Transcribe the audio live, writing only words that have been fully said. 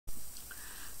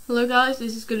Hello guys,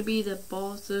 this is going to be the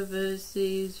Barca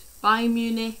versus Bayern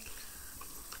Munich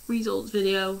results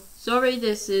video. Sorry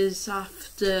this is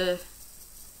after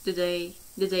the day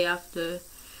after,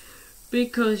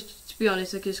 because to be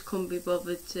honest I just couldn't be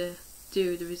bothered to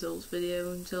do the results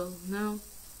video until now.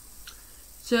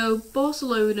 So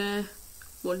Barcelona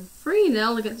won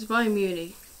 3-0 against Bayern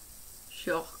Munich.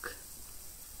 Shock.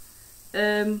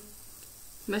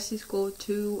 Messi scored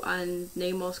 2 and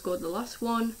Neymar scored the last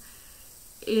one.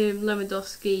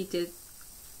 Lewandowski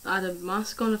had a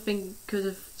mask on, I think, because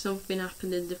of something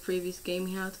happened in the previous game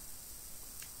he had.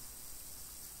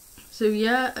 So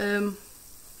yeah,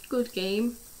 good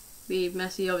game.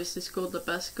 Messi obviously scored the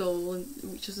best goal,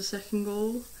 which was the second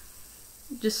goal.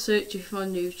 Just search it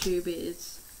on YouTube, it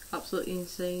is absolutely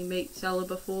insane. Makes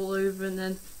Alaba fall over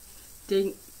and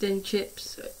then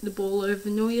chips the ball over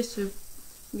Neuer. So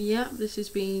yeah, this has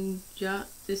been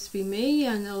me,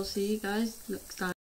 and I'll see you guys next time.